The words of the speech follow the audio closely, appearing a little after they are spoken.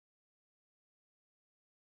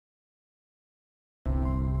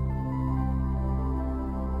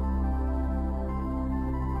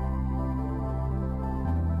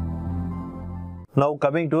Now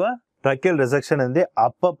coming to a tracheal resection in the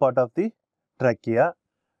upper part of the trachea,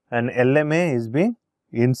 an LMA is being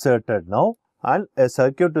inserted now and a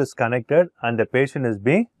circuit is connected and the patient is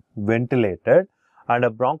being ventilated and a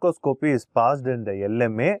bronchoscopy is passed in the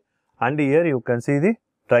LMA, and here you can see the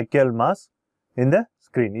tracheal mass in the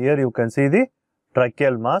screen. Here you can see the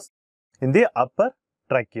tracheal mass in the upper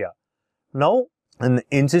trachea. Now an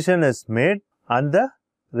incision is made and the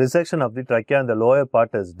resection of the trachea and the lower part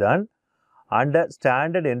is done, and a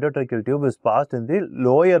standard endotracheal tube is passed in the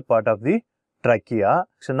lower part of the trachea.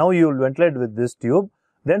 So now you will ventilate with this tube,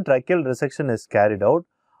 then tracheal resection is carried out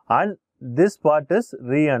and this part is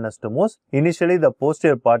re-anastomosed. Initially the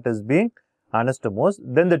posterior part is being anastomosed,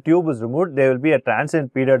 then the tube is removed, there will be a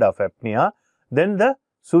transient period of apnea, then the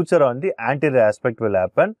suture on the anterior aspect will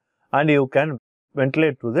happen and you can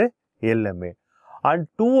ventilate through the LMA. And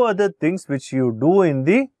two other things which you do in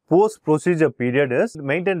the post-procedure period is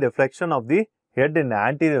maintain the flexion of the head in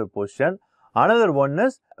anterior position. Another one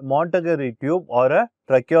is Montgomery tube or a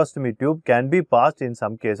tracheostomy tube can be passed in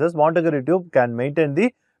some cases. Montgomery tube can maintain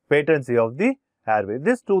the patency of the airway.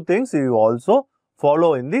 These two things you also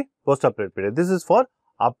follow in the post-operative period. This is for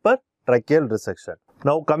upper tracheal resection.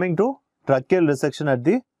 Now coming to tracheal resection at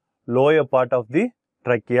the lower part of the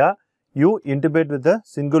trachea, you intubate with a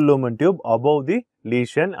single lumen tube above the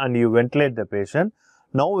lesion and you ventilate the patient.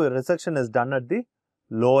 Now the resection is done at the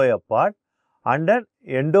lower part and an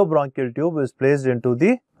endobronchial tube is placed into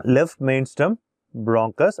the left mainstem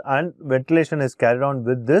bronchus and ventilation is carried on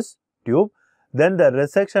with this tube. Then the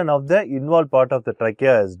resection of the involved part of the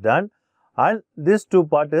trachea is done and this two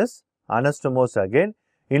part is anastomosed again.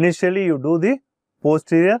 Initially you do the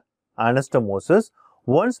posterior anastomosis.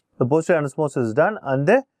 Once the posterior anastomosis is done and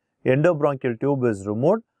the endobronchial tube is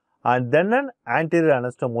removed and then an anterior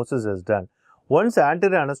anastomosis is done. Once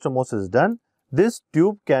anterior anastomosis is done, this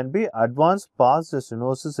tube can be advanced past the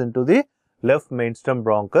stenosis into the left mainstem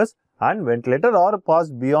bronchus and ventilated or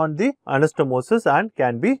passed beyond the anastomosis and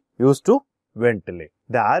can be used to ventilate.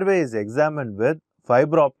 The airway is examined with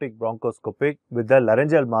fiber optic bronchoscopy with the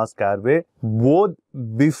laryngeal mask airway both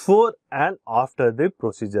before and after the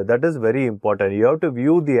procedure. That is very important. You have to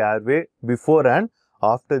view the airway before and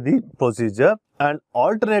after the procedure. And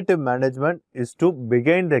alternative management is to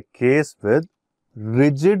begin the case with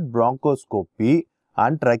rigid bronchoscopy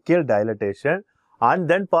and tracheal dilatation and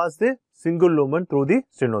then pass the single lumen through the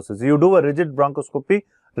stenosis. You do a rigid bronchoscopy,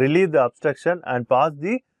 relieve the obstruction and pass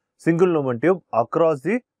the single lumen tube across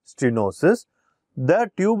the stenosis.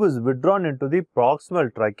 The tube is withdrawn into the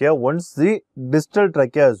proximal trachea once the distal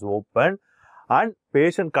trachea is opened and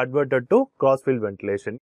patient converted to crossfield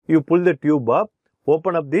ventilation. You pull the tube up,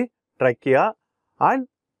 open up the trachea and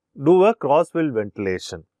do a crossfield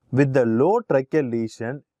ventilation. With the low tracheal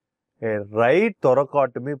lesion, a right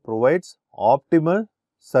thoracotomy provides optimal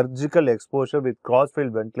surgical exposure with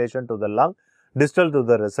crossfield ventilation to the lung distal to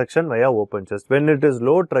the resection via open chest. When it is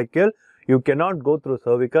low tracheal, you cannot go through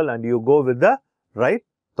cervical and you go with the right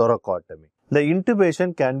thoracotomy. The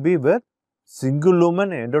intubation can be with single lumen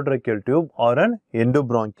endotracheal tube or an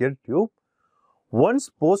endobronchial tube. Once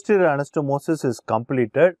posterior anastomosis is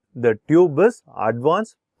completed, the tube is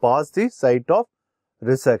advanced past the site of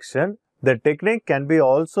resection. The technique can be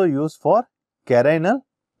also used for carinal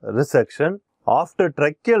resection. After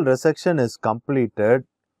tracheal resection is completed,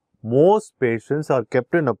 most patients are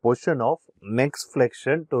kept in a position of neck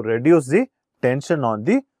flexion to reduce the tension on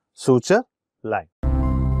the suture line.